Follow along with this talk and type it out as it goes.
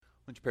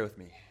Would you pray with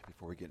me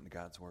before we get into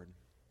God's Word?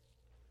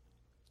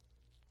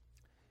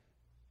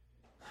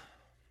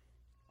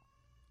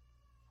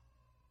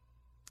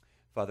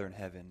 Father in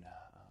heaven,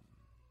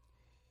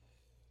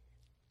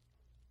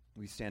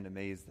 we stand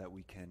amazed that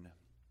we can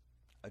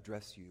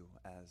address you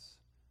as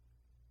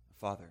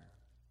Father.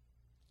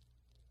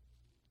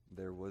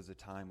 There was a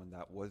time when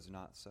that was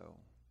not so,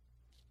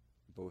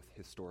 both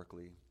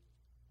historically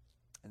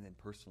and then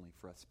personally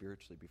for us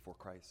spiritually before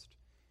Christ.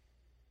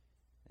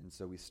 And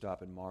so we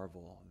stop and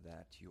marvel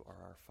that you are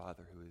our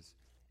Father who is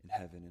in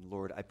heaven. And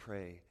Lord, I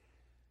pray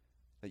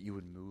that you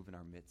would move in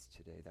our midst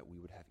today, that we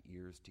would have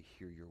ears to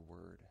hear your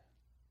word.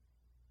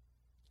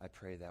 I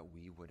pray that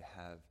we would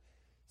have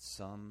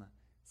some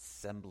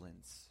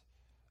semblance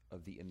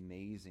of the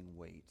amazing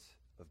weight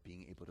of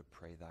being able to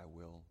pray thy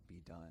will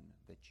be done,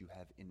 that you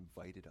have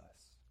invited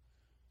us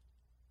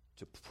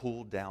to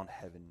pull down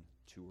heaven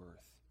to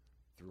earth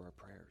through our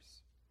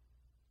prayers.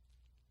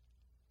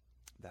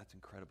 That's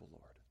incredible,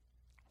 Lord.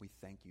 We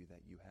thank you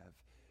that you have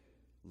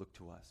looked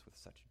to us with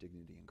such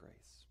dignity and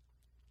grace.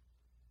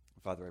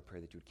 Father, I pray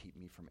that you would keep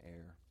me from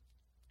error,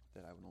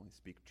 that I would only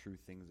speak true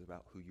things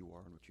about who you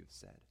are and what you have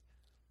said.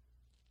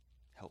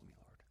 Help me,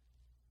 Lord.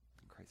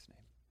 In Christ's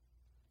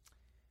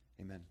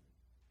name. Amen.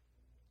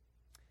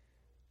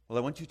 Well,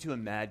 I want you to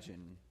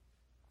imagine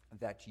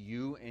that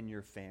you and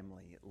your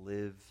family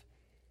live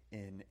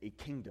in a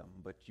kingdom,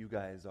 but you're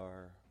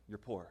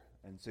poor.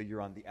 And so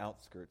you're on the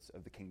outskirts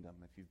of the kingdom.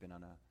 If you've been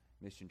on a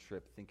mission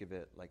trip, think of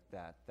it like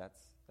that.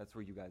 That's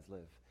where you guys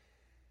live.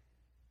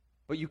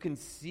 But you can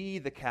see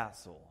the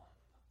castle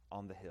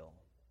on the hill.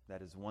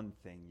 That is one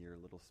thing your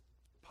little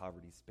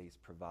poverty space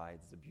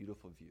provides, a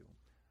beautiful view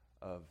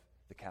of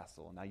the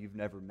castle. Now, you've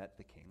never met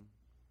the king.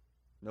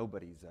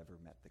 Nobody's ever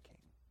met the king.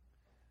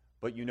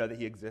 But you know that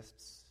he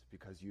exists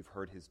because you've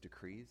heard his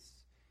decrees,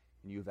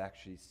 and you've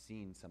actually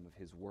seen some of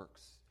his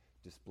works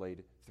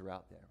displayed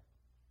throughout there.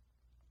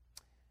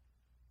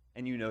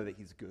 And you know that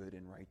he's good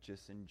and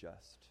righteous and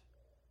just,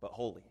 but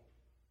holy.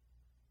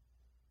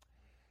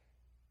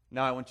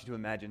 Now I want you to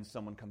imagine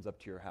someone comes up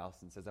to your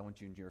house and says, I want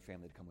you and your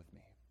family to come with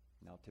me.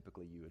 Now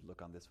typically you would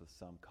look on this with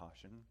some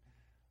caution,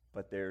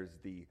 but there's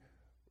the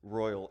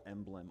royal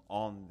emblem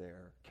on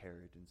their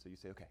carriage, and so you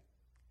say, okay,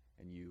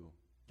 and you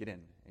get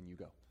in and you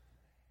go.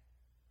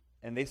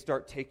 And they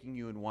start taking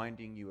you and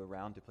winding you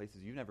around to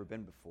places you've never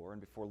been before, and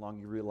before long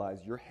you realize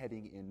you're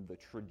heading in the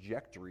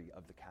trajectory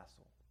of the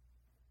castle.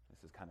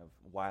 This is kind of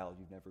wild.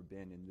 You've never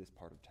been in this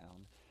part of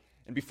town.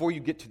 And before you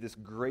get to this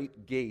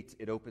great gate,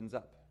 it opens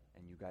up,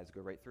 and you guys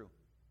go right through.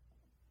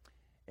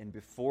 And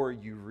before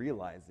you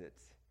realize it,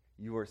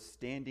 you are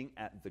standing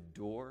at the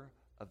door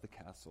of the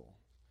castle.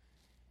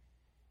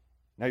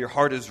 Now your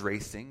heart is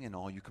racing, and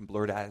all you can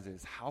blurt out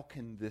is, how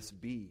can this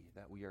be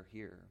that we are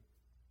here?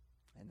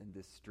 And then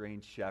this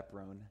strange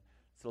chaperone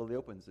slowly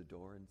opens the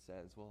door and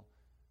says, well,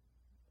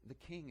 the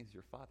king is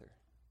your father,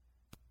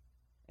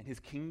 and his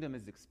kingdom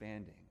is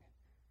expanding.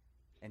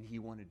 And he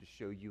wanted to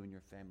show you and your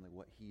family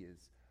what he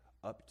is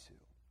up to.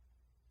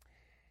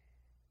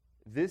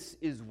 This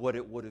is what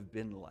it would have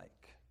been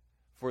like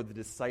for the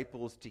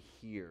disciples to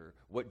hear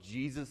what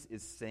Jesus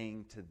is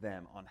saying to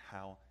them on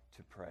how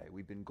to pray.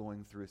 We've been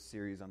going through a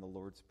series on the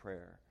Lord's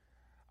Prayer.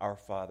 Our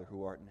Father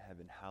who art in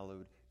heaven,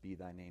 hallowed be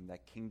thy name. Thy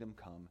kingdom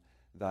come,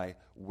 thy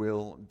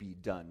will be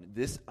done.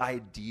 This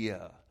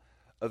idea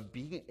of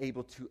being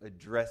able to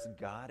address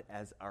God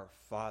as our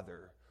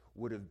Father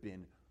would have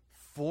been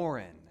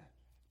foreign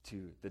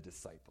to the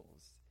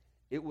disciples.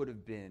 It would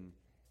have been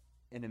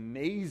an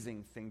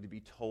amazing thing to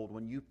be told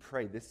when you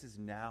pray. This is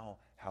now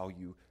how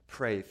you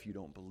pray if you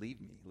don't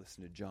believe me.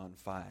 Listen to John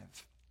 5.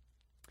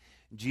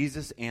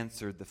 Jesus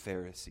answered the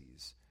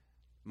Pharisees,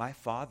 my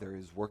Father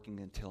is working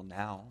until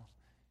now,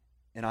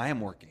 and I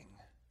am working.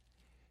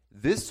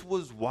 This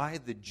was why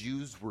the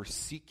Jews were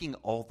seeking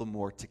all the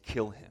more to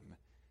kill him.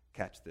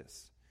 Catch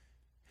this.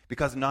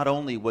 Because not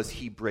only was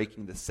he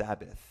breaking the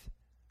Sabbath,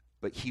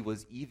 but he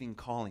was even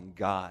calling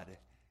God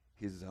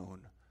his own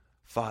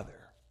Father.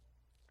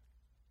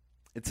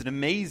 It's an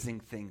amazing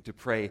thing to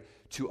pray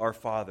to our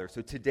Father.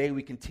 So today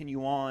we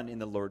continue on in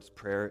the Lord's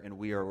Prayer, and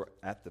we are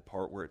at the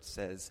part where it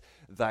says,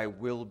 thy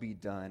will be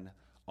done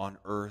on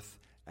earth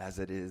as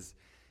it is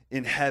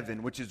in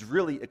heaven, which is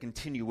really a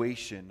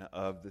continuation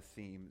of the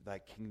theme, thy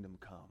kingdom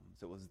come.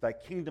 So it was thy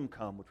kingdom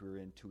come, which we were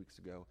in 2 weeks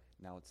ago.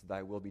 Now it's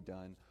thy will be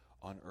done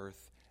on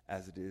earth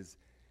as it is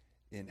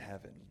in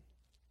heaven.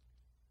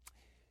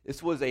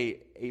 This was a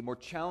more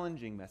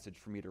challenging message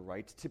for me to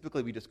write.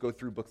 Typically, we just go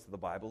through books of the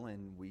Bible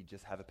and we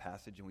just have a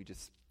passage and we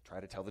just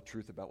try to tell the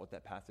truth about what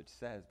that passage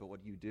says. But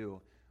what do you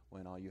do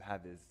when all you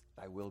have is,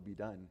 thy will be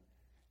done,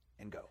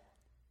 and go?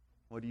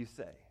 What do you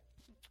say?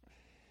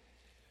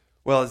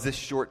 Well, as this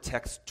short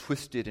text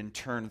twisted and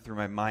turned through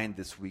my mind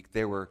this week,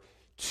 there were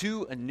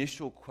two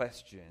initial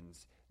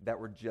questions that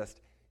were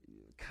just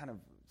kind of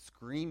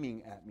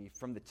screaming at me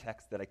from the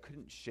text that I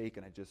couldn't shake,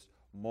 and I just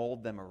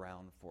mulled them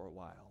around for a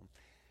while.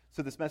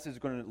 So this message is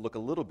going to look a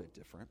little bit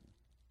different.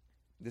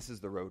 This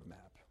is the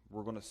roadmap.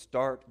 We're going to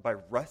start by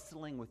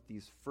wrestling with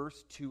these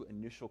first two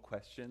initial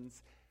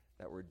questions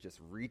that were just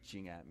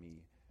reaching at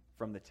me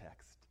from the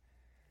text.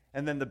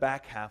 And then the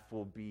back half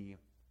will be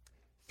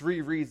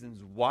 3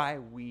 reasons why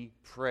we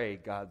pray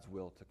God's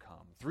will to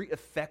come. 3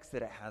 effects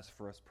that it has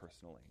for us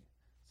personally.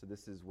 So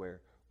this is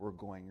where we're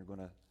going. You're going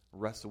to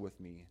wrestle with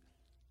me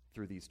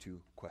through these 2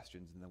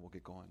 questions, and then we'll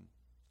get going.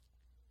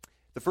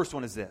 The first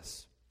one is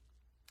this.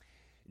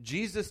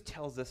 Jesus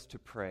tells us to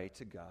pray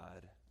to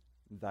God,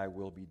 thy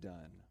will be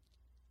done.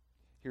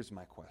 Here's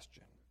my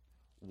question.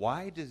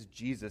 Why does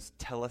Jesus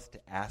tell us to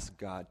ask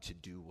God to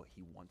do what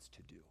he wants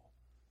to do?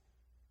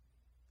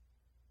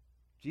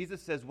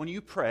 Jesus says when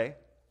you pray,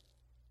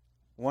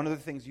 one of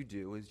the things you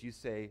do is you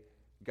say,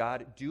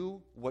 God,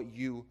 do what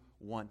you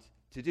want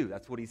to do.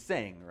 That's what he's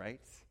saying,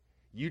 right?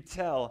 You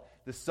tell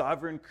the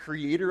sovereign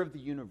creator of the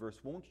universe,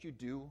 won't you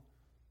do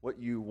what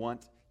you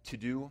want to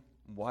do?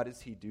 Why does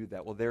he do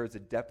that? Well, there is a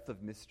depth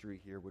of mystery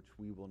here which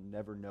we will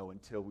never know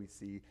until we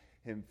see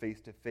him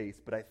face to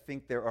face. But I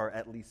think there are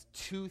at least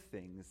 2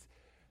 things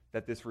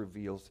that this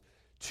reveals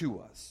to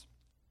us.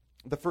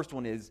 The first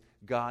one is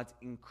God's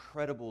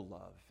incredible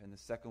love, and the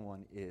second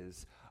one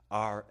is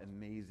our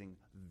amazing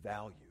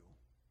value.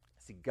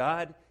 See,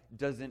 God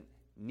doesn't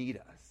need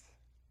us.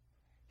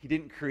 He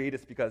didn't create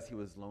us because he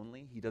was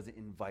lonely. He doesn't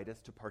invite us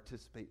to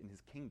participate in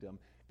his kingdom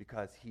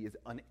because he is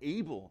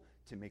unable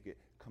to make it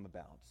come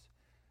about.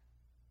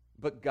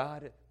 But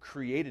God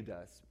created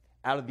us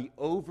out of the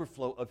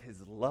overflow of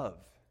his love.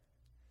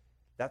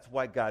 That's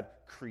why God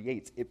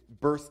creates. It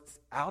bursts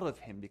out of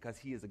him because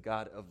he is a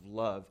God of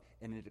love,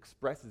 and it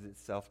expresses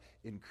itself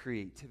in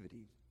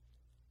creativity.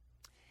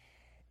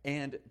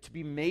 And to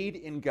be made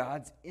in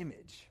God's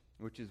image,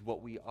 which is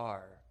what we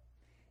are,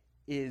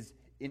 is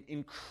an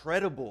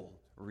incredible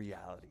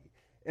reality.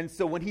 And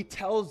so when he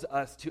tells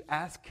us to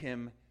ask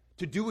him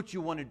to do what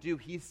you want to do,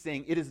 he's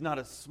saying it is not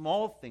a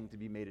small thing to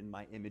be made in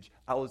my image.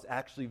 I was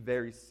actually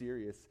very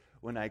serious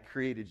when I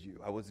created you.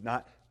 I was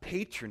not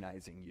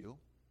patronizing you.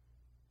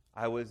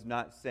 I was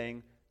not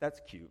saying,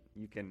 that's cute.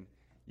 You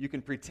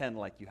can pretend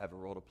like you have a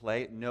role to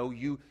play. No,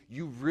 you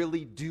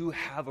really do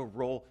have a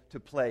role to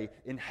play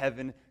in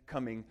heaven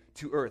coming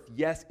to earth.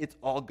 Yes, it's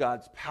all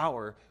God's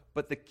power,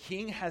 but the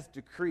King has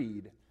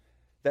decreed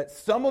that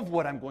some of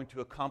what I'm going to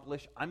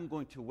accomplish, I'm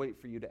going to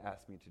wait for you to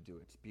ask me to do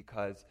it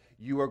because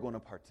you are going to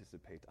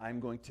participate. I'm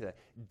going to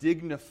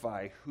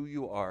dignify who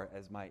you are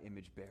as my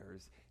image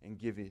bearers and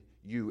give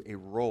you a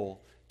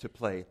role to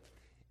play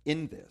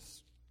in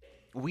this.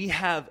 We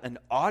have an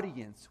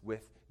audience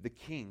with the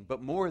King,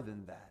 but more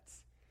than that,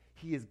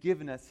 he has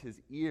given us his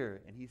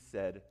ear and he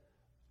said,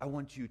 I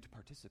want you to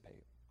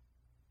participate.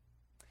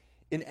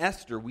 In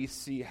Esther, we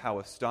see how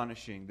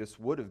astonishing this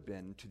would have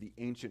been to the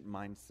ancient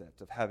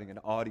mindset of having an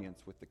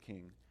audience with the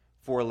king.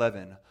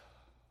 4:11,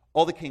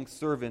 all the king's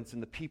servants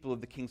and the people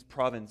of the king's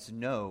province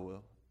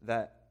know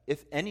that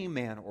if any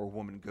man or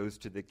woman goes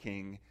to the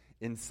king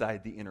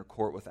inside the inner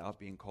court without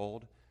being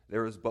called,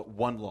 there is but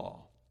one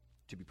law,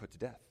 to be put to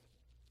death,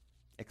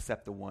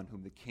 except the one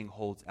whom the king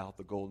holds out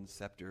the golden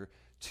scepter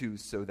to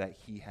so that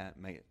he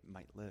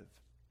might live.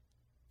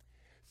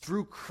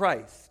 Through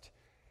Christ,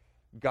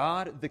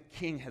 God the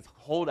King has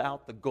held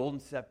out the golden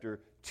scepter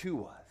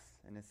to us.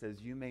 And it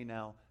says, you may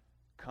now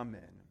come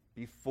in.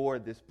 Before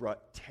this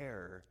brought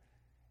terror,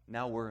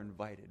 now we're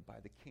invited by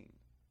the King.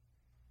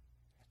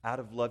 Out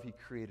of love, he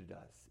created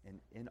us. And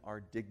in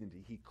our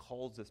dignity, he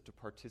calls us to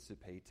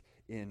participate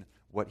in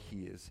what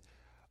he is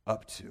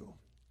up to.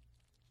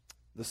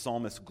 The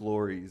psalmist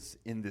glories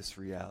in this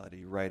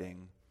reality,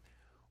 writing,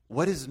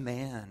 what is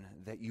man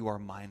that you are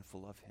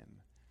mindful of him,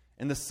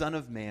 and the Son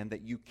of Man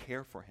that you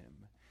care for him?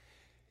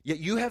 Yet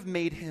you have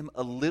made him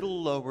a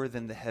little lower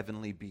than the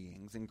heavenly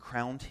beings and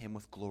crowned him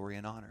with glory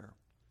and honor.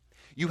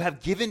 You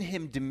have given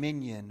him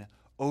dominion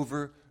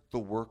over the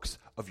works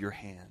of your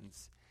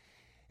hands,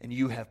 and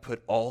you have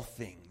put all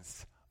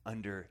things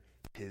under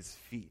his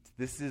feet.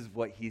 This is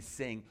what he's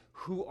saying.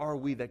 Who are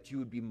we that you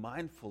would be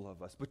mindful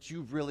of us? But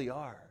you really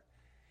are.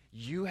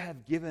 You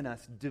have given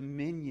us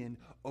dominion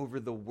over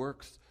the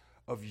works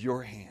of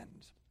your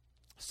hand.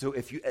 So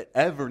if you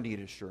ever need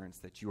assurance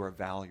that you are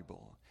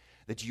valuable,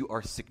 that you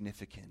are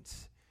significant,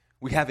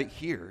 we have it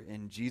here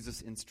in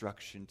Jesus'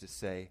 instruction to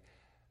say,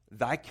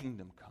 thy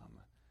kingdom come,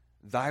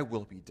 thy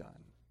will be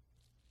done.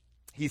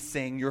 He's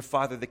saying, your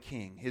Father the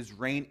King, his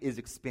reign is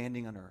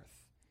expanding on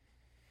earth.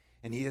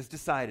 And he has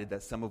decided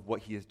that some of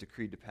what he has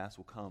decreed to pass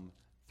will come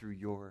through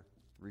your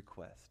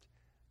request.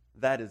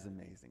 That is an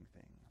amazing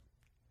thing.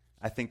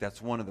 I think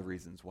that's one of the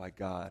reasons why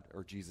God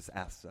or Jesus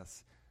asks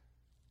us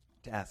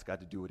to ask God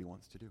to do what he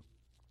wants to do.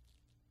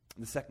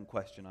 The second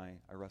question I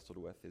wrestled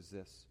with is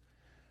this.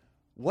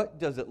 What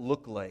does it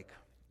look like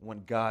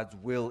when God's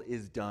will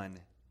is done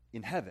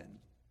in heaven?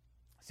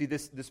 See,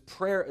 this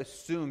prayer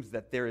assumes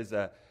that there is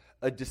a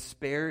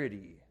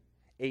disparity,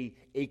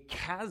 a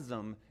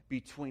chasm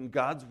between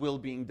God's will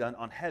being done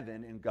on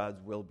heaven and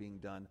God's will being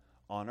done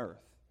on earth.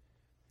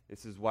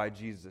 This is why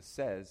Jesus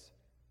says,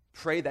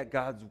 pray that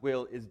God's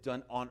will is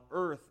done on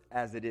earth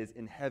as it is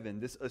in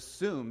heaven. This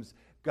assumes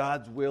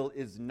God's will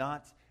is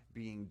not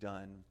being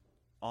done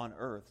on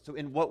earth. So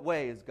in what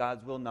way is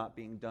God's will not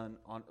being done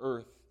on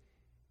earth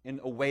in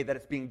a way that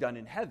it's being done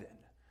in heaven.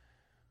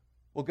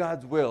 Well,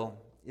 God's will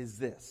is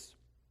this: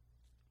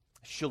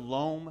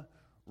 shalom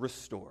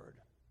restored.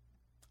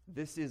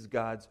 This is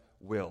God's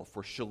will,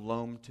 for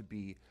shalom to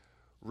be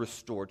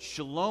restored.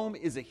 Shalom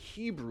is a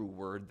Hebrew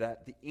word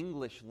that the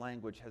English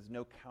language has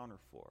no counter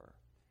for.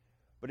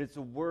 But it's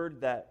a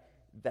word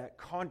that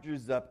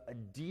conjures up a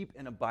deep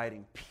and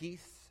abiding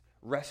peace,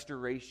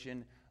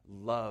 restoration,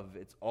 love.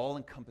 It's all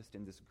encompassed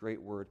in this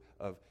great word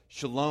of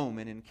shalom.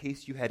 And in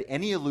case you had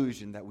any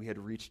illusion that we had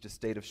reached a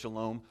state of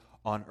shalom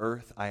on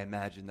earth, I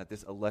imagine that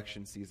this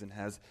election season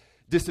has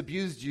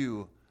disabused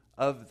you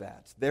of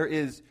that. There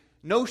is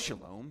no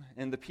shalom,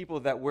 and the people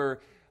that we're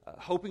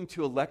hoping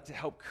to elect to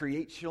help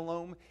create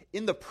shalom,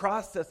 in the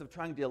process of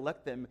trying to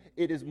elect them,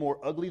 it is more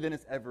ugly than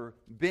it's ever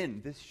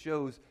been. This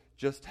shows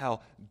just how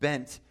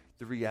bent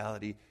the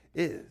reality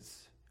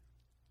is.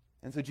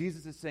 And so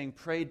Jesus is saying,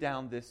 pray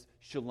down this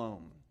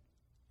shalom.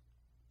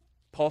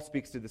 Paul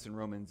speaks to this in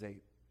Romans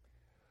 8.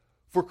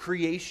 For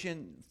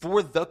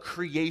the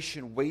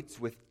creation waits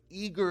with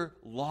eager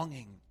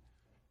longing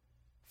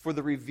for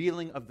the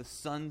revealing of the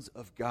sons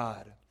of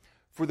God.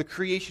 For the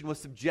creation was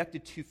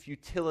subjected to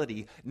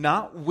futility,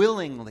 not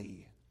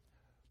willingly,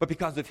 but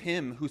because of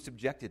him who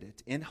subjected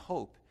it, in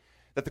hope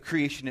that the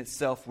creation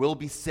itself will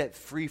be set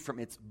free from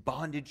its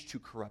bondage to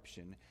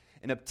corruption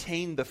and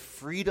obtain the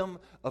freedom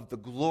of the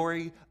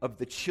glory of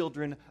the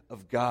children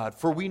of God.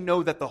 For we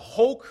know that the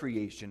whole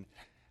creation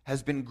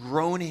has been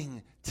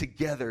groaning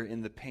together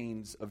in the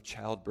pains of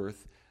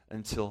childbirth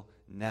until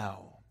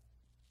now.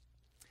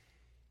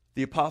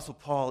 The Apostle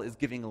Paul is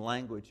giving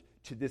language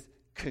to this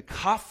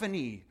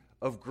cacophony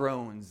of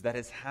groans that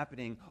is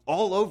happening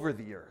all over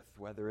the earth,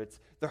 whether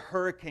it's the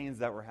hurricanes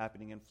that were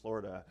happening in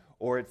Florida,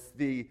 or it's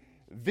the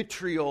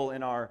vitriol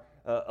in our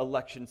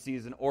election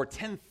season, or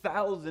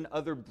 10,000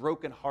 other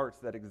broken hearts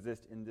that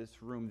exist in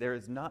this room. There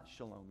is not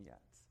shalom yet.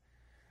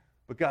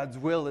 But God's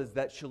will is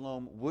that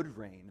shalom would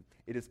reign.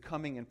 It is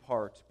coming in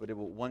part, but it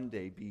will one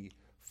day be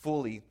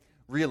fully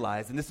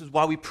realized. And this is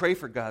why we pray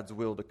for God's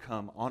will to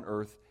come on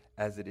earth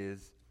as it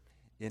is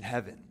in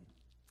heaven.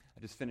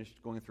 I just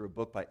finished going through a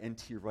book by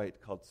N.T. Wright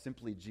called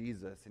Simply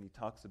Jesus, and he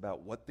talks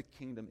about what the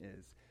kingdom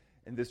is.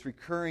 And this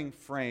recurring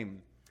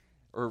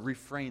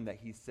refrain that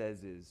he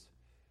says is,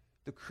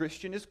 the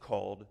Christian is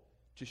called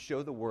to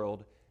show the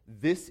world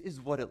this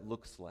is what it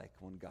looks like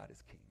when God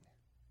is king.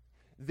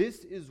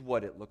 This is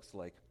what it looks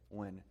like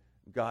when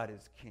God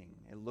is king.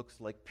 It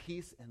looks like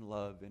peace and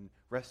love and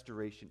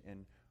restoration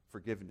and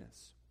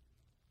forgiveness.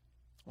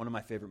 One of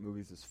my favorite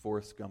movies is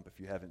Forrest Gump. If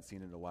you haven't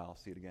seen it in a while,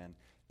 see it again,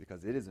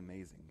 because it is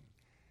amazing.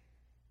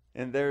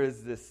 And there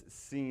is this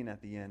scene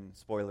at the end,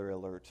 spoiler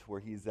alert,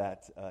 where he's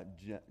at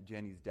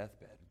Jenny's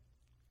deathbed.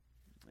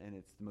 And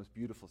it's the most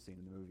beautiful scene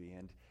in the movie.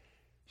 And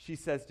she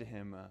says to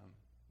him,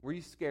 were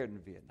you scared in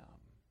Vietnam?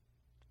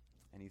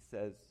 And he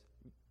says,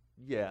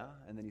 yeah.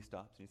 And then he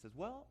stops and he says,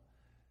 well,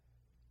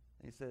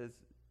 and he says,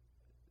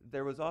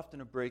 there was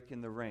often a break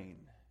in the rain.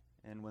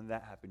 And when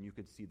that happened, you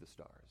could see the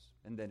stars.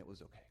 And then it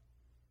was okay.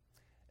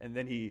 And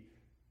then he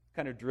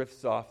kind of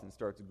drifts off and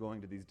starts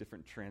going to these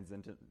different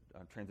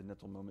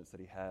transcendental moments that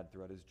he had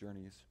throughout his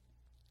journeys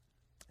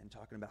and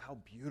talking about how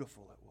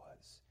beautiful it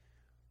was.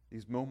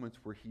 These moments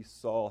where he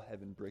saw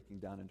heaven breaking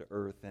down into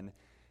earth. And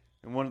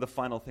one of the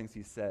final things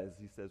he says,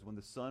 when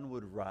the sun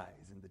would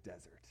rise in the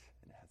desert,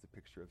 and it has a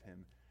picture of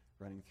him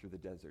running through the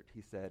desert,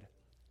 he said,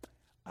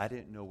 I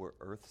didn't know where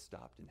earth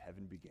stopped and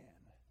heaven began.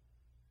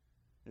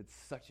 It's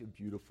such a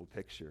beautiful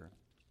picture.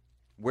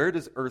 Where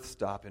does earth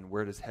stop and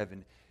where does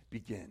heaven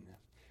begin?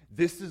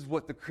 This is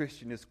what the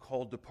Christian is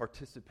called to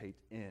participate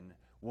in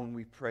when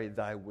we pray,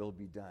 thy will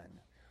be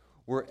done.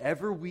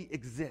 Wherever we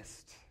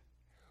exist,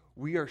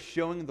 we are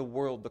showing the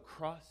world the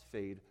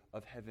crossfade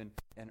of heaven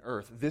and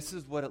earth. This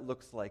is what it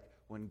looks like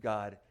when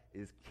God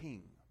is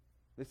king.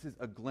 This is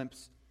a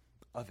glimpse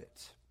of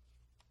it.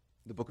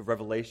 The book of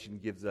Revelation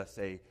gives us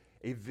a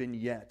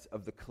vignette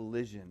of the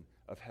collision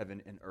of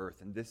heaven and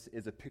earth, and this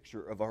is a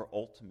picture of our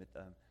ultimate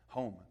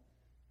home.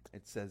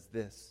 It says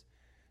this,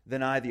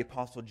 then I, the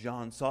Apostle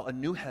John, saw a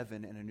new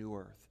heaven and a new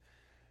earth.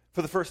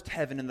 For the first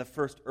heaven and the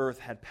first earth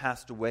had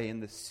passed away,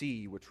 and the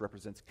sea, which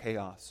represents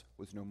chaos,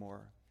 was no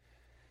more.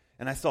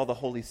 And I saw the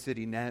holy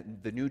city,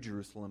 the New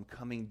Jerusalem,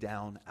 coming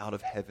down out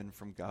of heaven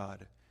from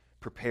God,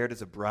 prepared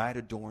as a bride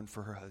adorned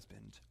for her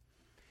husband.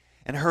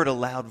 And I heard a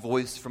loud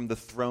voice from the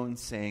throne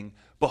saying,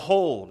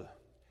 behold,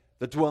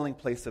 the dwelling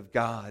place of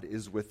God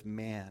is with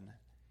man.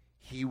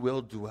 He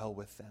will dwell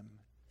with them,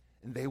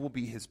 and they will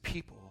be his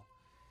people.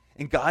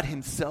 And God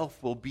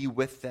himself will be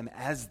with them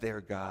as their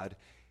God.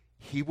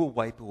 He will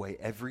wipe away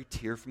every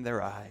tear from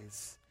their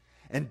eyes,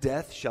 and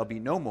death shall be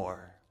no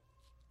more.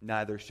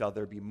 Neither shall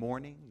there be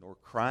mourning, nor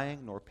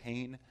crying, nor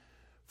pain,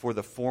 for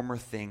the former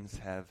things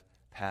have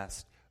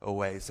passed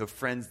away. So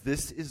friends,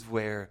 this is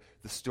where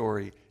the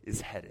story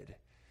is headed.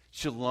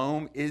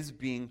 Shalom is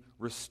being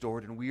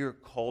restored, and we are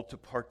called to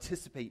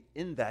participate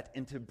in that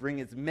and to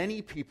bring as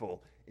many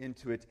people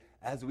into it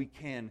as we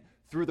can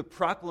through the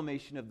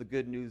proclamation of the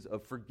good news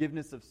of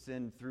forgiveness of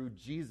sin through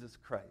Jesus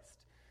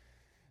Christ.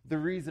 The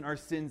reason our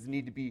sins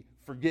need to be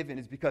forgiven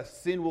is because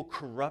sin will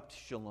corrupt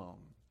shalom.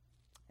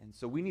 And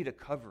so we need a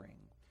covering.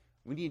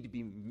 We need to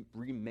be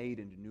remade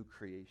into new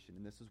creation,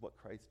 and this is what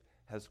Christ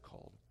has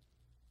called.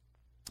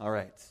 All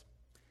right.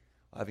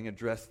 Having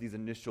addressed these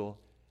initial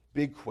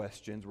big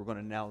questions, we're going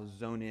to now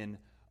zone in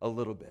a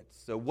little bit.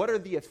 So what are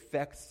the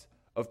effects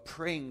of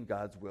praying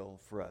God's will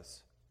for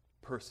us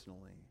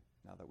personally,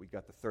 now that we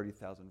got the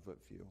 30,000-foot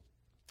view?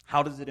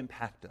 How does it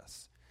impact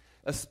us,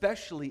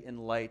 especially in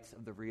light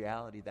of the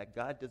reality that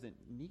God doesn't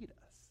need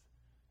us?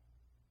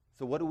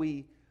 So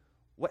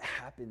what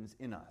happens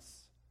in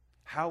us?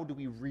 How do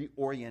we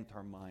reorient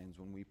our minds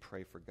when we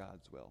pray for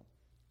God's will?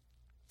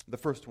 The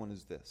first one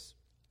is this.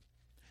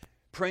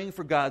 Praying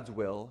for God's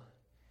will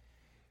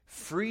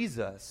frees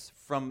us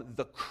from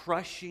the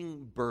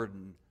crushing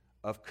burden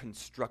of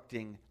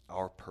constructing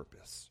our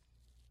purpose.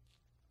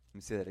 Let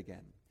me say that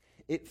again.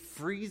 It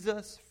frees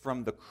us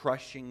from the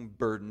crushing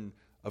burden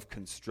of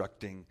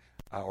constructing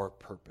our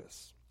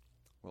purpose.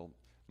 Well,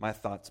 my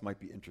thoughts might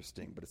be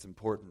interesting, but it's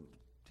important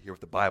to hear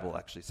what the Bible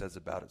actually says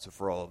about it. So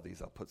for all of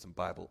these, I'll put some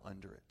Bible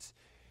under it.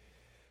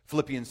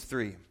 Philippians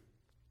 3,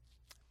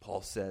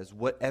 Paul says,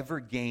 "Whatever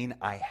gain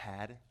I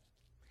had,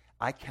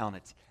 I count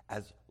it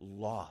as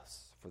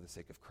loss for the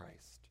sake of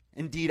Christ.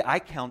 Indeed, I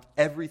count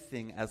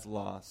everything as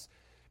loss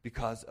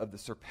because of the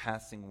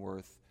surpassing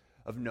worth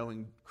of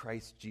knowing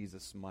Christ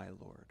Jesus my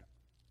Lord."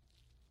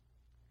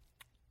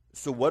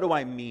 So what do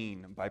I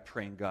mean by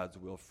praying God's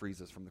will frees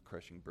us from the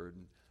crushing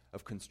burden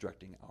of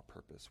constructing our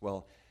purpose?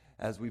 Well,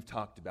 as we've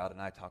talked about,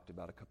 and I talked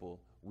about a couple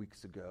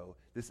weeks ago,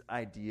 this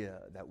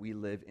idea that we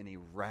live in a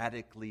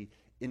radically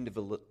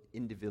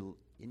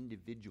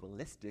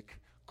individualistic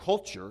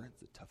culture,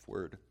 it's a tough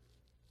word,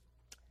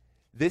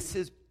 this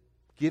has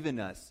given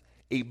us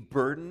a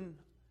burden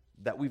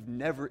that we've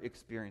never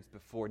experienced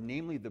before,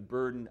 namely the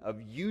burden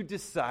of you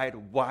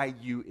decide why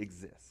you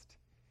exist.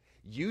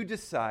 You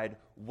decide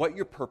what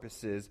your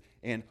purpose is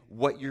and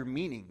what your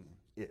meaning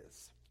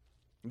is.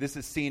 This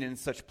is seen in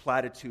such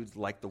platitudes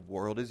like the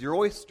world is your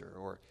oyster,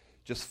 or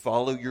just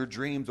follow your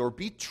dreams, or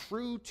be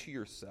true to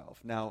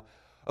yourself. Now,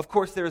 of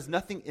course, there is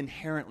nothing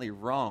inherently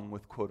wrong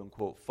with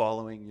quote-unquote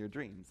following your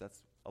dreams.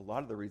 That's a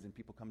lot of the reason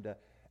people come to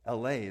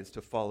LA is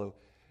to follow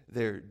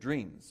their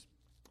dreams.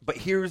 But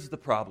here's the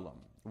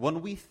problem.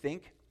 When we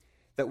think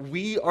that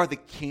we are the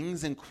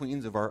kings and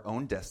queens of our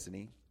own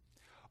destiny,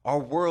 our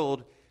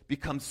world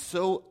becomes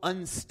so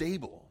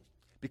unstable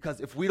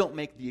because if we don't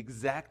make the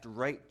exact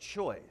right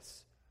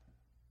choice,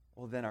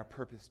 well, then our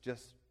purpose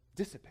just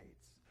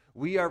dissipates.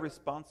 We are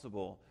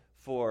responsible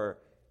for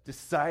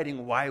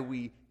deciding why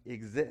we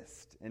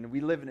exist. And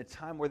we live in a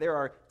time where there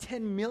are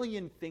 10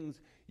 million things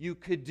you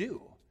could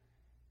do.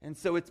 And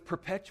so it's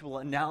perpetual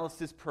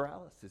analysis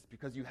paralysis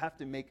because you have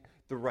to make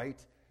the right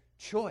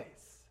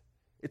choice.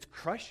 It's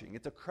crushing.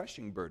 It's a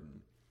crushing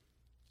burden.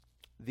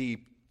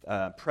 The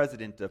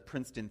president of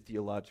Princeton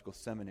Theological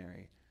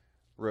Seminary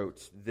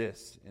wrote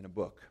this in a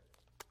book.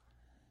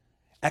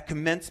 At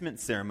commencement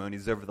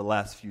ceremonies over the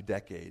last few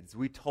decades,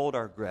 we told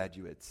our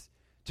graduates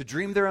to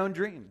dream their own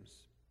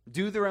dreams,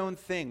 do their own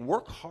thing,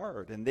 work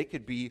hard, and they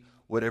could be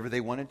whatever they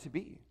wanted to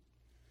be.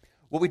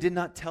 What we did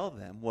not tell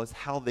them was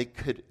how they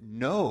could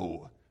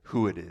know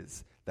who it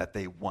is that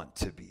they want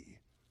to be.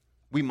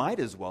 We might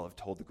as well have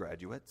told the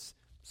graduates,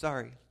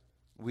 sorry,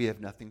 we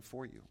have nothing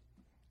for you.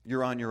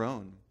 You're on your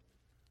own.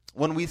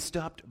 When we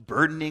stopped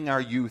burdening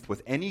our youth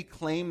with any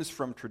claims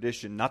from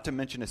tradition, not to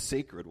mention a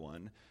sacred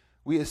one,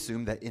 we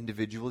assumed that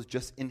individuals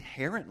just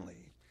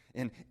inherently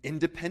and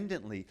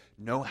independently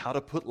know how to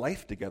put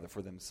life together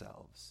for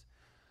themselves.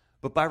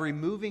 But by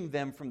removing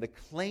them from the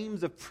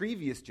claims of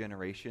previous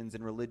generations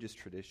and religious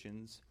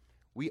traditions,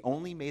 we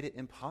only made it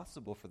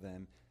impossible for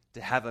them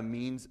to have a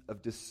means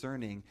of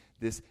discerning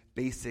this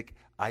basic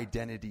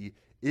identity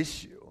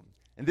issue.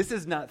 And this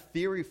is not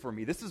theory for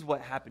me. This is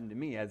what happened to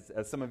me. As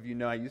some of you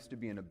know, I used to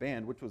be in a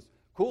band, which was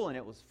cool and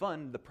it was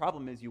fun. The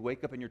problem is you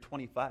wake up and you're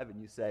 25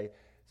 and you say,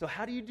 so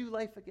how do you do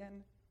life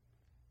again?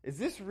 Is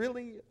this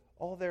really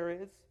all there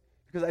is?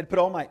 Because I'd put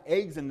all my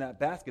eggs in that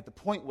basket. The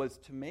point was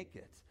to make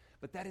it.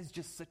 But that is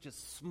just such a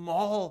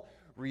small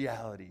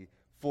reality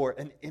for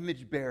an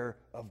image bearer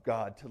of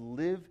God, to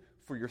live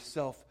for your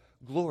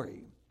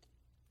self-glory.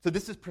 So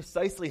this is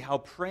precisely how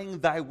praying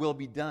thy will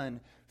be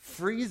done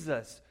frees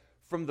us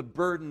from the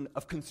burden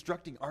of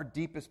constructing our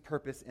deepest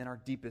purpose and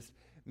our deepest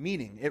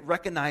meaning. It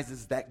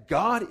recognizes that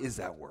God is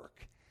at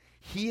work.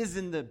 He is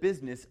in the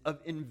business of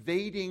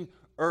invading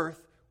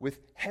earth with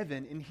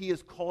heaven, and he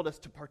has called us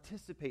to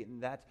participate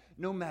in that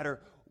no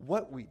matter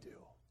what we do.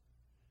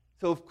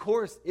 So, of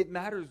course, it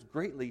matters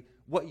greatly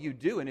what you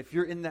do. And if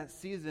you're in that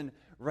season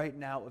right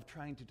now of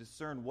trying to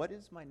discern, what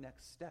is my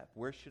next step?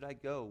 Where should I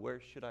go?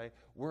 Where should I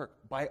work?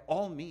 By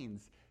all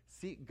means,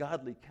 seek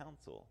godly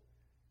counsel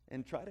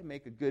and try to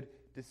make a good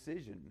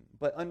decision.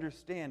 But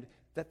understand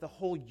that the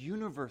whole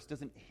universe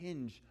doesn't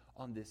hinge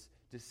on this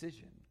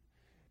decision.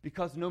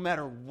 Because no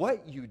matter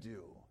what you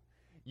do,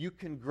 you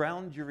can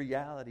ground your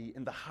reality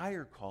in the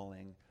higher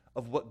calling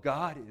of what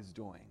God is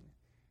doing.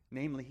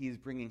 Namely, he is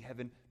bringing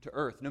heaven to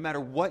earth. No matter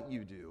what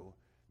you do,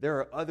 There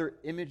are other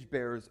image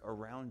bearers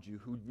around you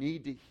who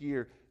need to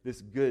hear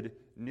this good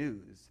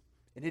news.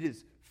 And it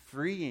is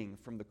freeing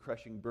from the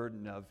crushing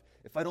burden of,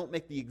 if I don't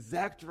make the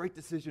exact right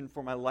decision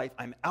for my life,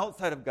 I'm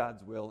outside of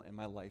God's will and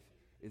my life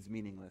is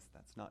meaningless.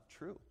 That's not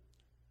true.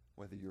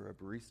 Whether you're a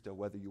barista,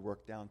 whether you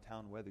work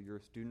downtown, whether you're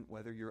a student,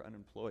 whether you're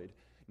unemployed,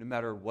 no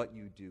matter what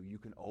you do, you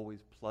can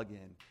always plug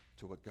in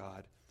to what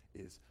God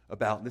is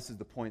about. And this is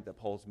the point that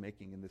Paul's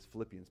making in this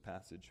Philippians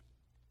passage.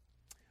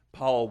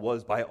 Paul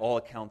was, by all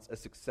accounts, a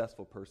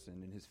successful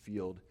person in his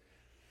field.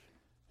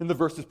 In the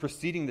verses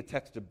preceding the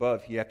text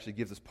above, he actually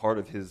gives us part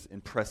of his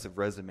impressive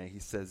resume. He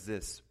says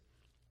this: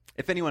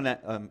 If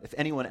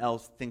anyone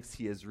else thinks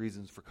he has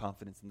reasons for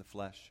confidence in the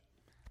flesh,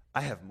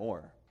 I have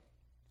more.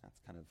 That's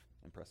kind of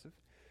impressive.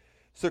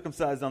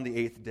 Circumcised on the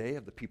 8th day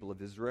of the people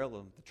of Israel,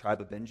 of the tribe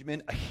of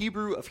Benjamin, a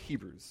Hebrew of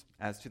Hebrews,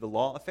 as to the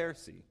law, a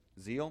Pharisee,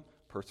 zeal,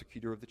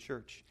 persecutor of the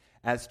church,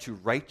 as to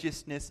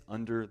righteousness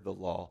under the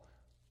law,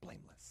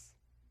 blameless.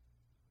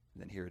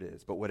 And then here it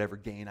is: But whatever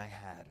gain I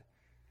had,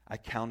 I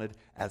counted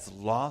as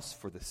loss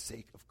for the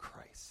sake of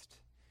Christ.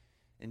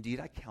 Indeed,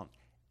 I count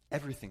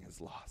everything as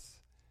loss,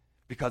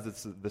 because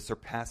it's the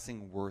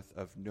surpassing worth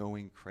of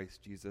knowing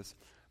Christ Jesus,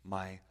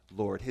 my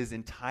Lord. His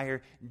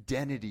entire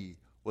identity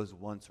was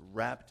once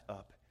wrapped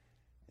up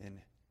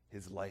in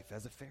his life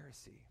as a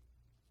Pharisee.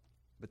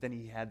 But then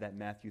he had that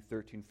Matthew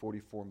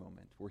 13:44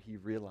 moment where he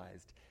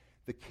realized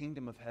the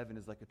kingdom of heaven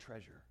is like a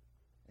treasure.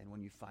 And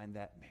when you find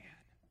that, man,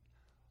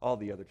 all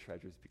the other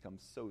treasures become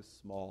so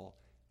small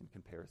in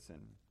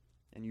comparison.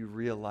 And you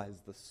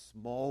realize the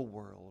small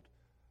world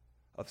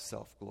of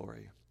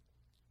self-glory.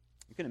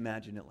 You can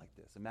imagine it like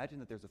this. Imagine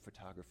that there's a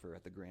photographer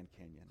at the Grand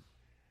Canyon.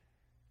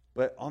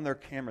 But on their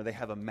camera, they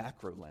have a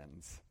macro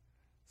lens.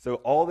 So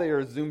all they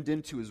are zoomed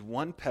into is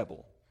one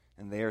pebble.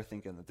 And they are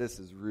thinking that this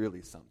is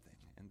really something.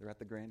 And they're at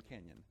the Grand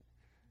Canyon.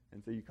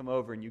 And so you come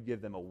over and you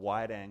give them a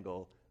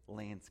wide-angle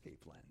landscape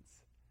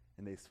lens.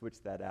 And they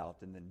switch that out.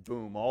 And then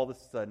boom, all of a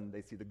sudden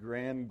they see the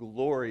grand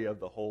glory of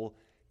the whole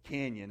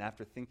canyon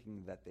after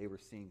thinking that they were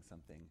seeing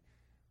something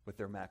with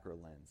their macro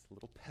lens. A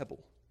little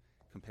pebble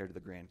compared to the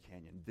Grand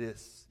Canyon.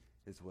 This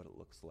is what it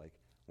looks like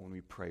when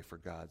we pray for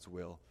God's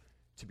will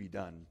to be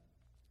done.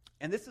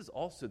 And this is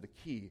also the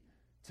key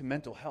to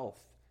mental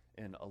health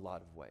in a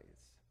lot of ways.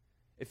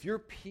 If your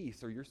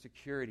peace or your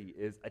security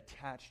is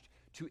attached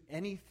to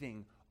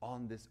anything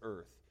on this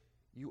earth,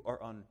 you are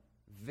on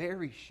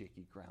very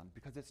shaky ground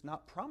because it's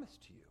not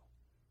promised to you.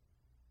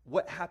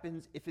 What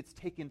happens if it's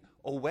taken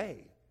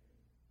away?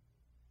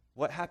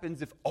 What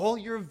happens if all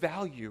your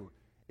value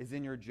is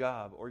in your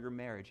job or your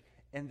marriage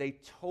and they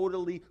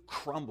totally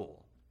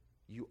crumble?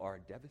 You are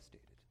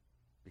devastated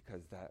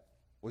because that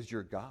was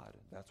your God.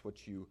 That's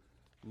what you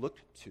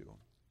looked to.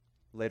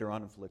 Later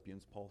on in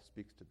Philippians, Paul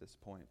speaks to this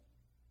point.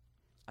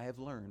 I have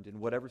learned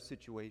in whatever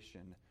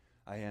situation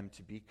I am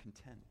to be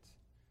content.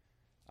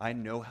 I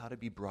know how to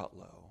be brought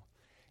low,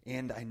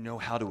 and I know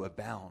how to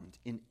abound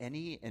in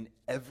any and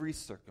every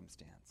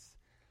circumstance.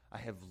 I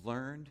have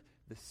learned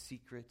the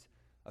secret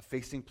of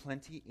facing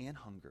plenty and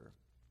hunger,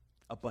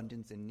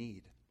 abundance and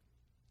need.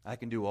 I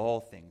can do all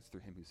things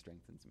through him who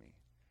strengthens me.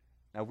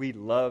 Now, we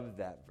love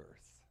that verse.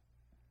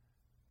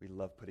 We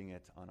love putting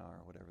it on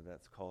our, whatever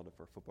that's called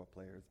for football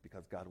players,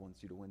 because God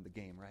wants you to win the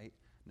game, right?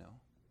 No.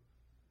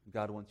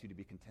 God wants you to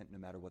be content no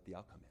matter what the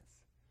outcome is.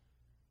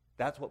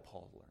 That's what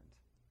Paul learned.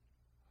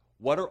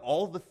 What are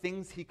all the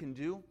things he can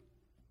do?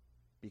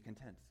 Be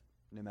content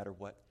no matter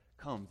what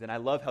comes. And I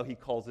love how he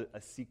calls it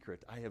a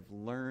secret. I have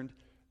learned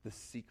the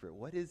secret.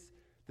 What is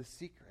the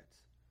secret?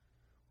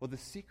 Well, the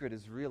secret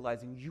is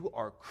realizing you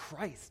are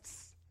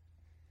Christ's.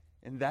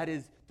 And that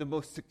is the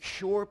most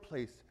secure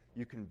place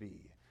you can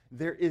be.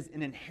 There is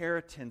an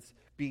inheritance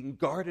being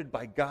guarded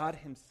by God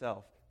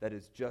himself that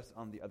is just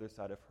on the other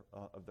side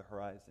of the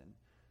horizon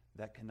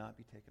that cannot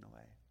be taken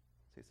away.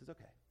 So he says,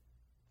 okay,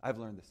 I've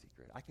learned the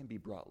secret. I can be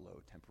brought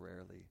low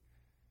temporarily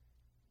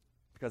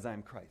because I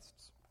am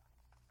Christ's.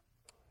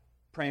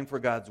 Praying for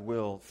God's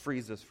will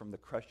frees us from the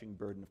crushing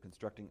burden of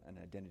constructing an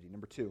identity.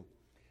 Number 2,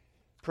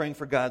 praying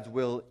for God's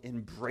will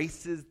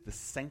embraces the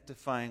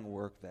sanctifying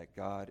work that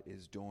God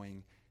is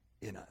doing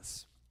in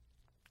us.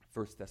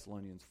 1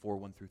 Thessalonians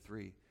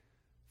 4:1-3.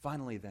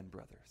 Finally then,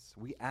 brothers,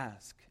 we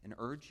ask and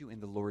urge you in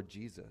the Lord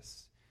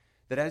Jesus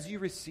that as you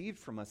received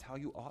from us how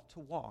you ought to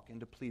walk and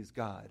to please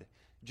God,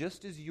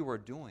 just as you are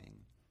doing,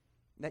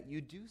 that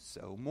you do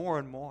so more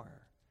and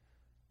more.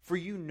 For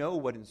you know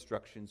what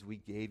instructions we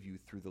gave you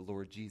through the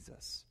Lord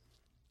Jesus.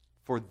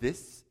 For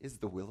this is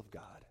the will of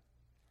God,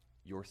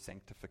 your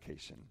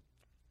sanctification.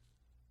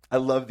 I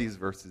love these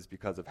verses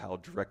because of how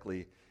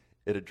directly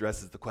it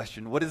addresses the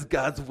question, what is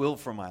God's will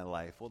for my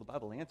life? Well, the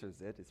Bible answers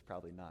it. It's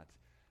probably not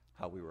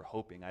how we were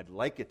hoping. I'd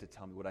like it to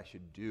tell me what I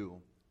should do.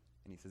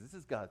 And he says, this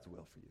is God's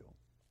will for you,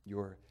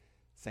 your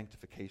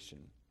sanctification.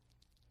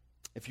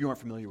 If you aren't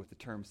familiar with the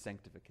term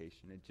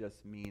sanctification, it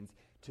just means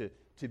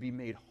to be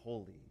made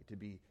holy, to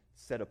be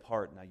set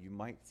apart. Now, you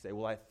might say,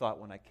 well, I thought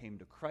when I came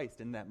to Christ,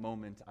 in that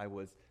moment, I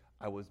was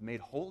made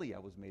holy, I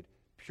was made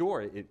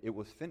pure, it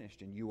was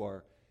finished, and you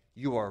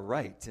are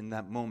right in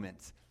that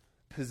moment.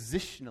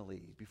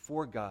 positionally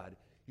before God,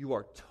 you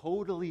are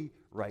totally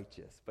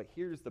righteous. But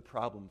here's the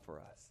problem for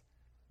us.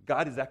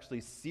 God is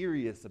actually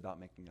serious about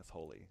making us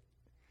holy.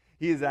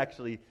 He is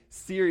actually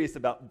serious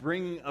about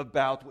bringing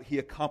about what he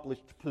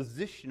accomplished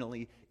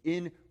positionally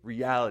in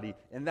reality.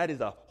 And that is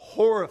a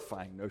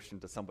horrifying notion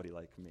to somebody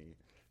like me,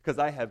 because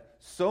I have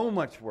so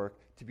much work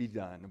to be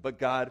done. But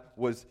God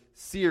was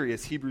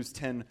serious. Hebrews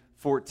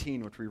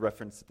 10:14, which we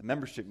referenced at the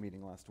membership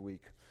meeting last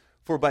week.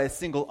 For by a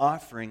single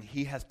offering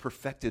he has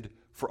perfected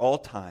for all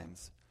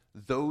times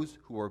those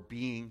who are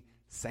being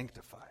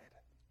sanctified.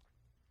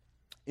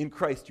 In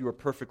Christ you are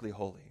perfectly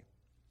holy.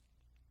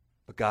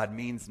 But God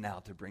means now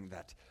to bring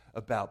that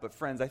about. But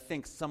friends, I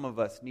think some of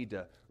us need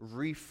to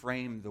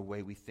reframe the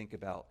way we think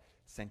about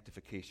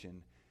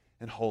sanctification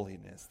and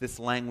holiness. This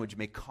language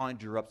may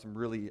conjure up some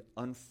really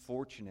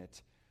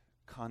unfortunate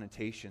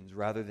connotations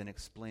rather than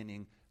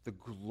explaining the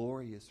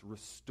glorious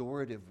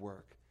restorative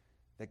work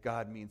that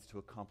God means to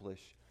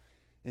accomplish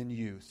in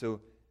you.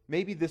 So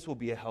maybe this will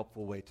be a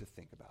helpful way to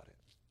think about it.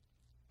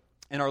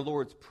 In our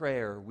Lord's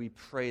Prayer, we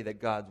pray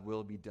that God's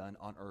will be done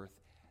on earth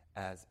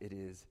as it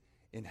is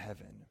in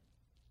heaven.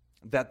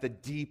 That the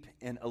deep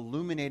and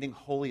illuminating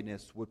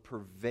holiness would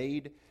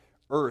pervade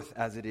earth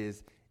as it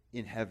is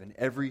in heaven,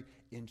 every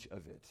inch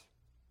of it.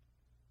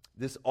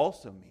 This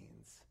also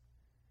means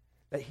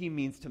that he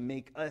means to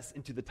make us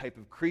into the type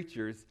of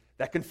creatures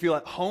that can feel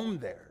at home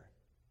there.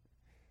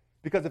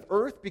 Because if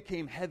earth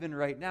became heaven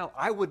right now,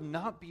 I would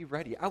not be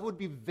ready. I would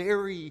be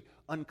very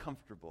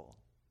uncomfortable.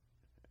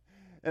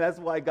 And that's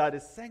why God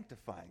is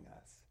sanctifying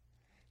us.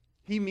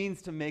 He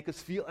means to make us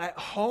feel at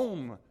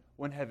home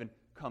when heaven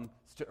comes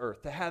to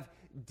earth, to have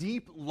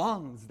deep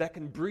lungs that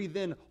can breathe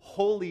in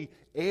holy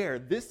air.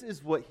 This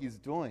is what he's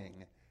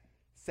doing.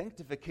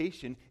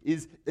 Sanctification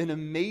is an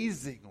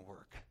amazing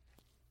work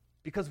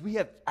because we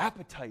have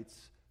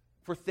appetites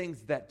for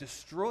things that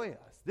destroy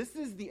us. This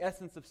is the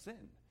essence of sin.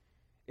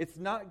 It's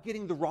not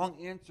getting the wrong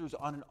answers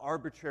on an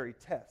arbitrary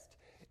test.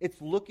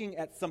 It's looking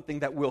at something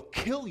that will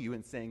kill you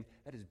and saying,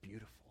 that is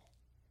beautiful.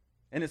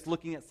 And it's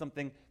looking at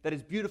something that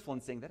is beautiful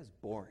and saying, that is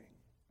boring.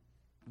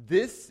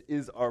 This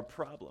is our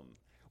problem.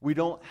 We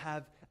don't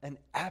have an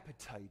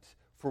appetite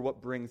for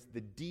what brings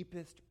the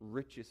deepest,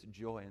 richest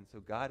joy. And so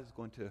God is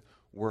going to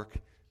work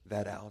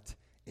that out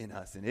in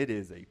us. And it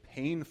is a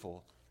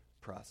painful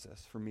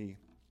process for me,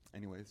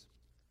 anyways.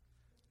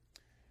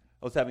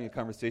 I was having a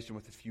conversation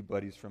with a few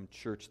buddies from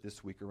church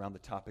this week around the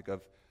topic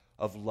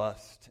of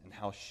lust and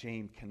how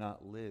shame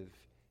cannot live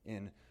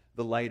in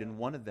the light. And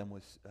one of them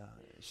was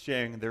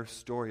sharing their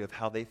story of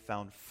how they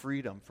found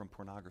freedom from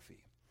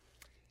pornography.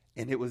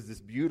 And it was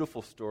this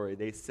beautiful story.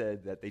 They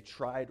said that they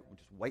tried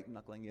just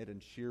white-knuckling it in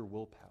sheer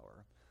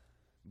willpower.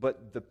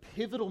 But the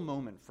pivotal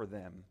moment for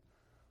them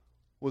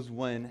was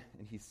when,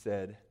 and he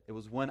said, it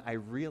was when I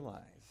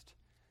realized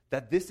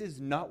that this is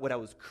not what I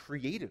was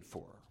created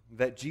for,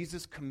 that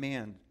Jesus'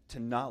 command to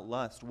not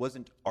lust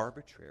wasn't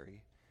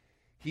arbitrary.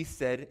 He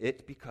said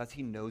it because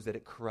he knows that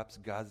it corrupts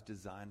God's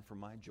design for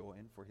my joy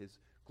and for his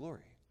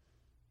glory.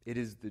 It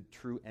is the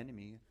true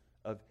enemy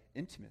of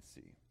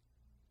intimacy.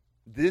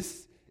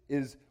 This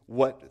is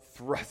what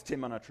thrust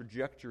him on a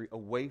trajectory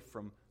away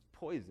from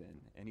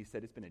poison. And he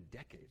said, it's been a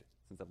decade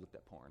since I've looked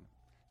at porn.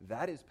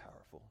 That is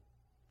powerful.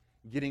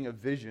 Getting a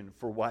vision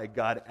for why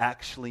God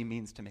actually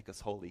means to make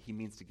us holy. He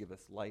means to give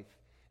us life,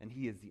 and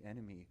he is the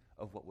enemy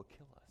of what will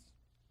kill us.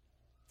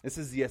 This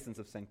is the essence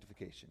of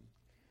sanctification.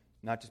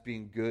 Not just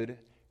being good,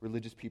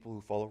 religious people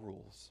who follow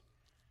rules,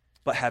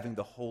 but having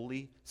the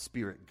Holy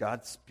Spirit,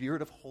 God's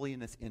Spirit of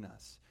holiness in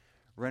us,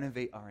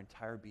 renovate our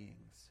entire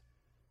beings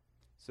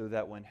so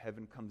that when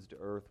heaven comes to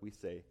earth, we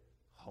say,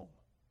 home.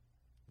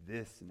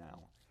 This now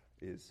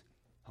is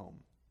home.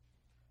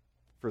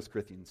 1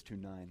 Corinthians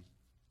 2:9.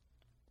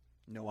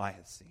 No eye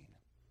has seen,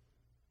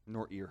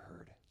 nor ear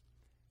heard,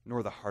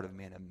 nor the heart of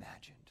man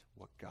imagined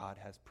what God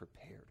has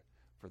prepared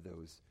for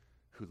those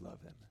who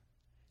love him.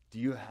 Do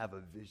you have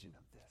a vision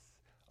of this,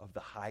 of the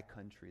high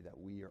country that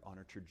we are on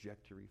a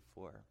trajectory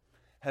for?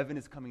 Heaven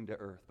is coming to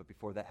earth, but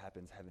before that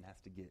happens, heaven has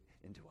to get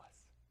into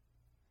us.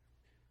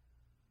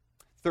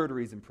 Third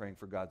reason praying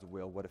for God's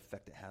will, what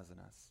effect it has on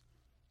us.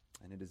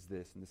 And it is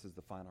this, and this is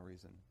the final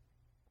reason.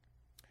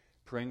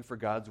 Praying for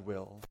God's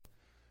will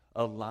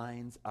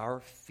aligns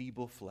our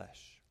feeble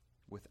flesh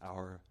with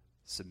our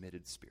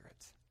submitted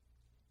spirit.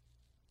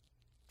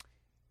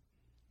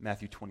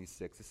 Matthew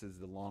 26, this is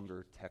the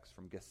longer text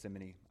from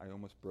Gethsemane. I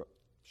almost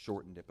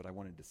shortened it, but I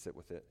wanted to sit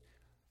with it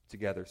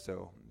together,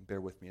 so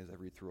bear with me as I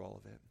read through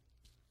all of it.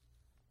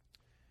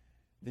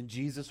 Then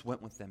Jesus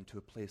went with them to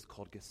a place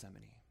called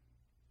Gethsemane,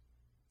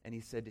 and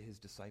he said to his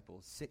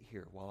disciples, sit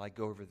here while I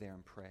go over there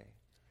and pray.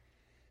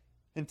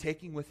 And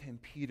taking with him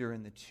Peter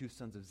and the two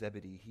sons of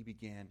Zebedee, he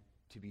began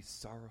to be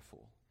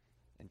sorrowful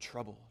and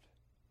troubled.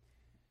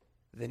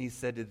 Then he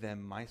said to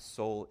them, my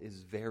soul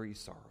is very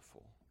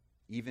sorrowful,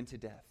 even to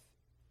death.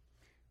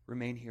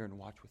 Remain here and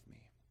watch with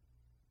me.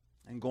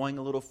 And going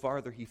a little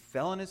farther, he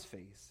fell on his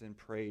face and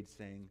prayed,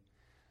 saying,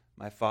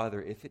 my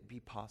Father, if it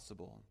be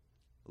possible,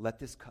 let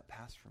this cup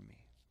pass from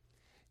me.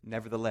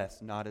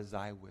 Nevertheless, not as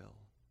I will,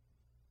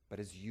 but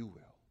as you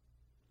will."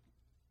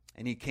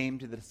 And he came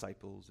to the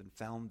disciples and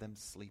found them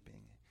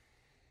sleeping.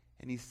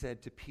 And he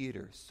said to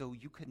Peter, "So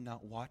you could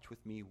not watch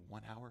with me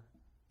 1 hour?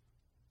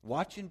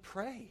 Watch and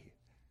pray,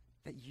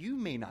 that you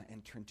may not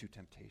enter into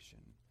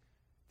temptation.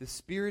 The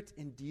spirit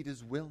indeed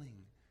is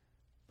willing,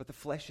 but the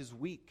flesh is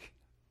weak."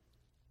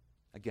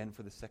 Again,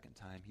 for the second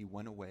time, he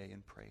went away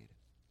and prayed,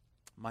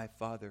 "My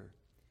Father,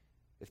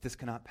 if this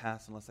cannot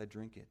pass unless I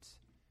drink it,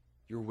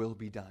 your will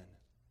be done."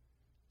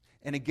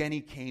 And again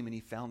he came and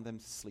he found them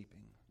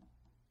sleeping,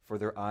 for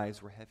their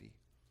eyes were heavy.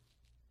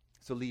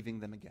 So leaving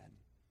them again,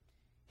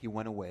 he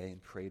went away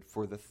and prayed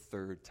for the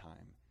third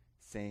time,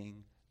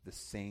 saying the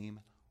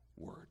same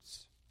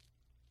words.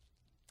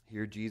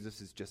 Here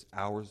Jesus is just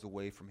hours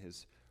away from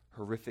his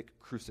horrific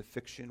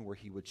crucifixion, where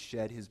he would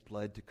shed his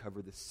blood to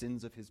cover the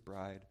sins of his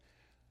bride,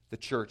 the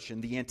church.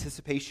 And the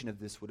anticipation of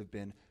this would have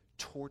been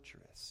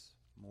torturous,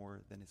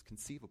 more than is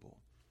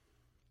conceivable.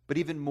 But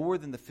even more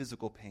than the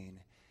physical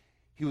pain,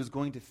 he was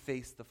going to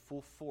face the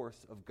full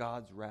force of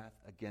God's wrath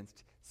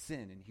against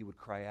sin. And he would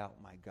cry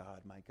out, my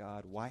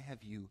God, why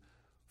have you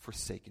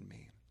forsaken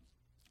me?"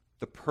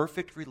 The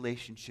perfect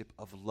relationship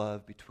of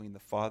love between the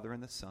Father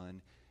and the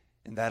Son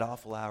in that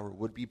awful hour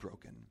would be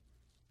broken.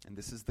 And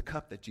this is the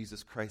cup that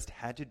Jesus Christ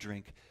had to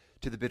drink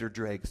to the bitter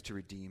dregs to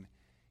redeem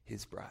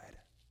his bride.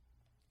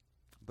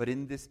 But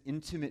in this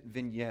intimate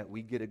vignette,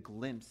 we get a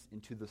glimpse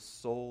into the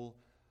soul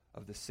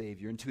of the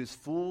Savior, into his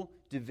full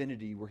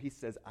divinity, where he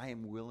says, "I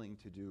am willing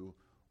to do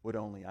what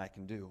only I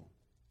can do,"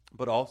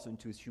 but also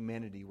into his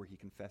humanity, where he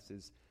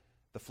confesses,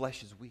 "The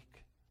flesh is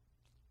weak."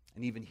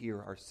 And even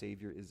here, our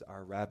Savior is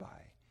our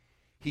rabbi.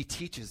 He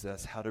teaches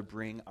us how to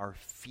bring our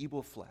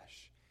feeble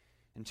flesh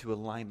into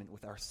alignment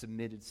with our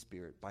submitted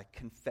spirit by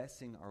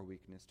confessing our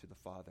weakness to the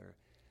Father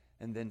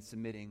and then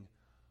submitting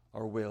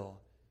our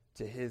will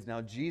to his.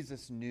 Now,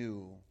 Jesus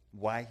knew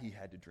why he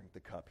had to drink the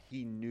cup.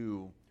 He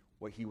knew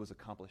what he was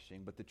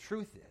accomplishing. But the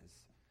truth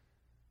is,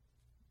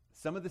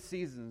 some of the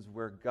seasons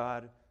where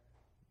God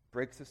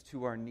breaks us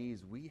to our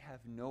knees, we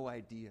have no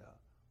idea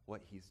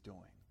what he's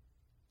doing.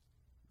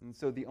 And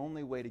so the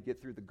only way to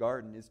get through the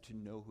garden is to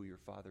know who your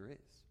Father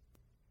is.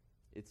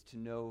 It's to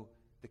know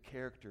the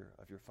character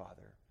of your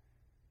Father.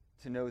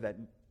 To know that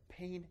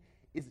pain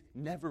is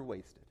never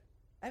wasted,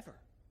 ever.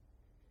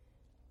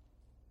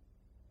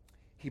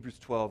 Hebrews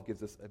 12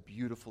 gives us a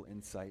beautiful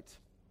insight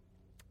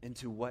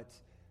into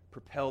what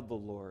propelled the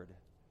Lord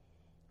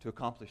to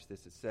accomplish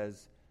this. It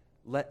says,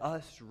 "Let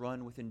us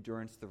run with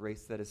endurance the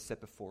race that is set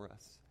before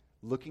us,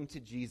 looking to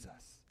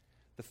Jesus,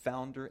 the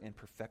founder and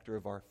perfecter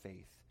of our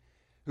faith,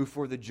 who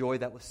for the joy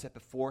that was set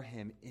before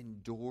him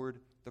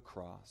endured the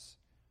cross,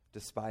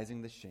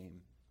 despising the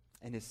shame,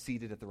 and is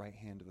seated at the right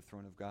hand of the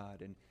throne of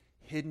God." And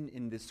hidden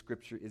in this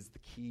scripture is the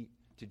key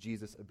to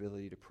Jesus'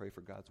 ability to pray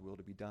for God's will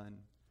to be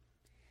done.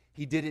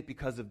 He did it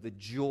because of the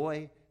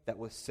joy that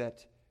was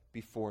set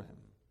before him.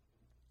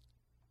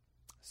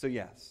 So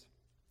yes,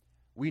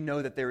 we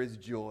know that there is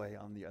joy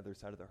on the other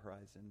side of the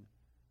horizon,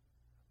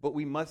 but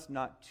we must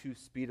not too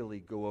speedily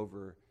go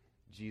over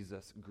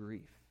Jesus'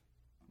 grief.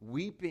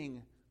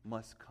 Weeping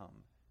must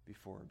come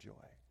before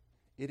joy.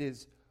 It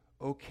is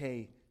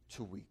okay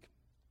to weep.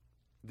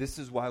 This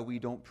is why we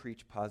don't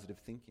preach positive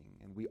thinking,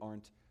 and we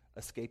aren't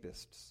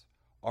escapists.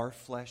 Our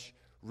flesh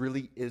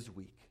really is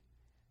weak,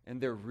 and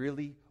there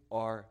really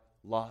are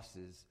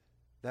losses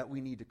that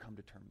we need to come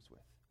to terms with,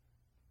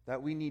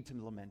 that we need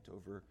to lament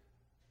over.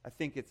 I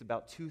think it's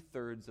about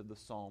 2/3 of the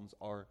Psalms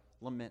are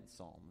lament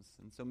psalms.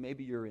 And so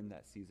maybe you're in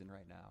that season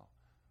right now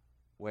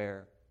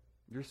where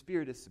your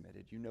spirit is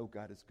submitted. You know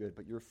God is good,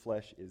 but your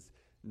flesh is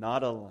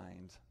not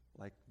aligned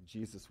like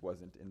Jesus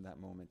wasn't in that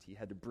moment. He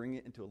had to bring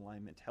it into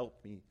alignment.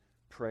 Help me,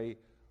 pray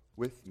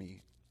with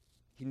me.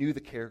 He knew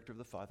the character of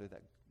the Father,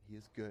 that he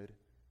is good,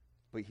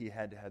 but he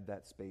had to have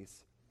that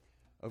space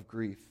of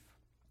grief.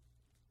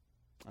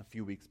 A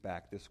few weeks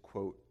back, this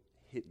quote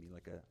hit me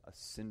like a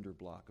cinder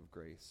block of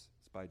grace.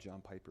 It's by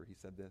John Piper. He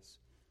said this: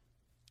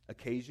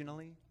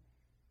 "Occasionally,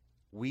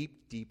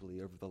 weep deeply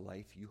over the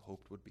life you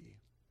hoped would be.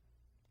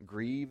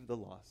 Grieve the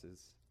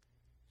losses.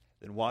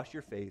 Then wash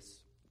your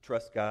face,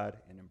 trust God,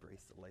 and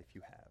embrace the life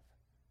you have."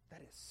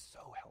 That is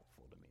so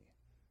helpful to me.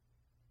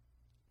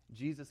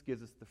 Jesus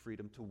gives us the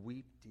freedom to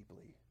weep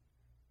deeply.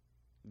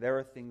 There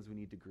are things we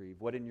need to grieve.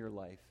 What in your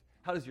life?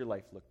 How does your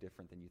life look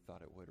different than you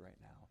thought it would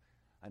right now?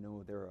 I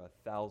know there are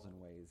 1,000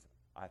 ways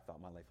I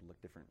thought my life would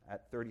look different.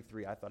 At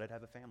 33, I thought I'd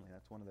have a family.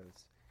 That's one of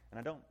those. And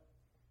I don't.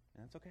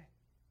 And that's okay.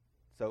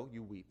 So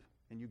you weep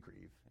and you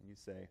grieve and you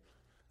say,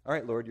 "All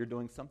right, Lord, you're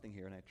doing something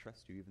here, and I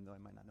trust you even though I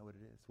might not know what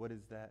it is." What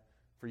is that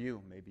for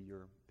you? Maybe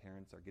your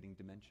parents are getting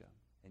dementia,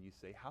 and you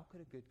say, "How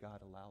could a good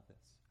God allow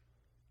this?"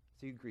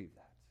 So you grieve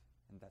that,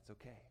 and that's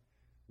okay.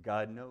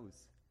 God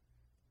knows.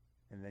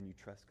 And then you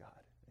trust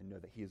God and know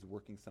that he is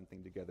working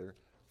something together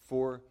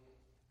for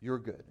your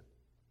good.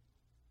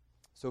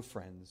 So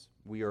friends,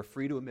 we are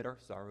free to admit our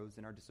sorrows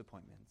and our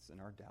disappointments and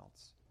our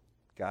doubts.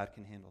 God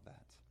can handle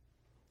that.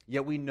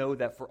 Yet we know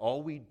that for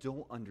all we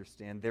don't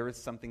understand, there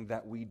is something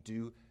that we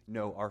do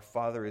know. Our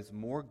Father is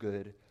more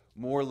good,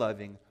 more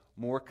loving,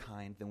 more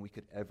kind than we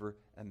could ever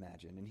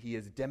imagine. And he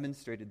has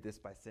demonstrated this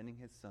by sending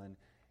his Son,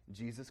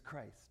 Jesus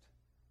Christ,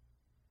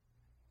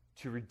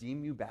 to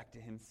redeem you back to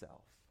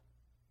himself.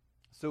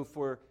 So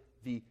for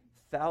the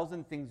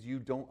 1,000 things you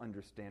don't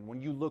understand,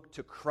 when you look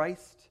to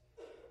Christ,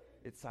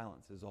 it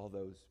silences all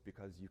those,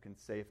 because you can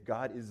say, if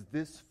God is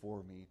this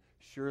for me,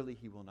 surely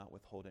he will not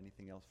withhold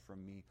anything else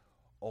from me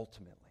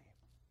ultimately.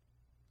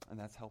 And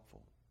that's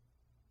helpful.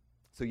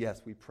 So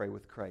yes, we pray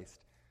with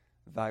Christ,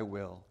 thy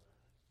will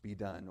be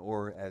done.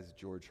 Or as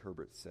George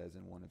Herbert says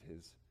in one of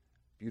his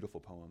beautiful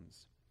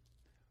poems,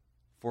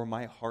 for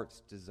my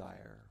heart's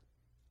desire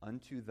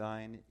unto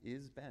thine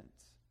is bent,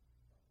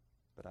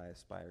 but I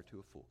aspire to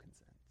a full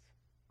consent.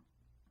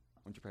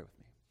 Won't you pray with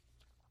me?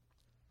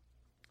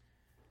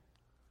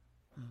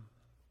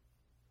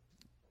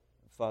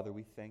 Father,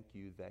 we thank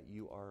you that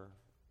you are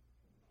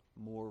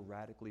more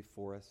radically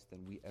for us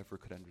than we ever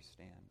could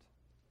understand.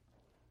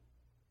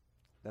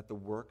 That the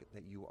work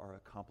that you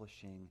are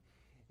accomplishing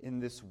in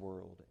this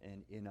world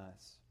and in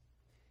us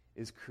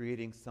is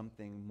creating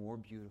something more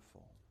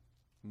beautiful,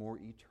 more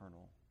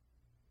eternal,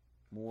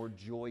 more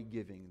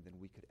joy-giving than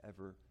we could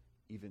ever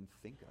even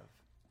think of.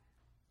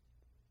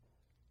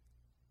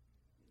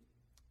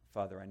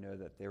 Father, I know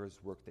that there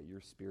is work that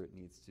your Spirit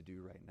needs to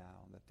do right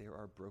now, and that there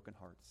are broken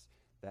hearts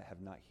that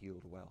have not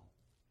healed well,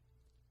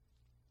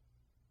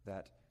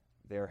 that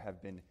there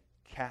have been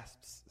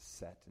casts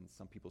set in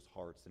some people's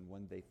hearts, and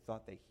when they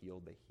thought they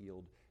healed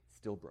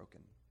still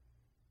broken.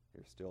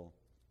 They're still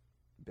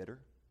bitter.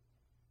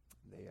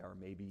 They are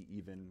maybe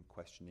even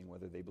questioning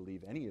whether they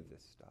believe any of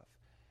this stuff.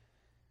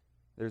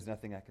 There's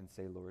nothing I can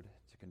say, Lord,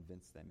 to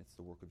convince them. It's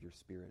the work of your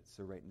Spirit.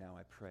 So right now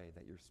I pray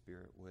that your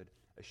Spirit would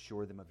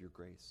assure them of your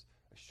grace,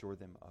 assure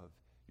them of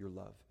your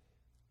love,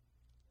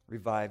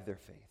 revive their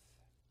faith.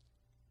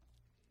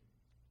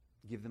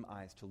 Give them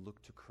eyes to look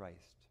to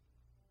Christ,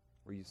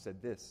 where you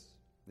said, this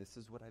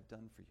is what I've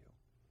done for you.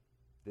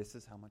 This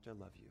is how much I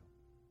love you.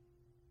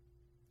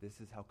 This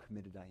is how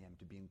committed I am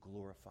to being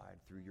glorified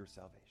through your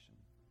salvation.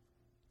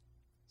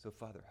 So,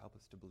 Father, help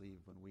us to believe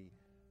when we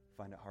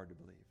find it hard to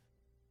believe.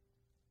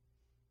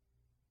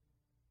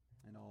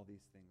 In all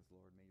these things,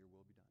 Lord, may your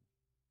will be done.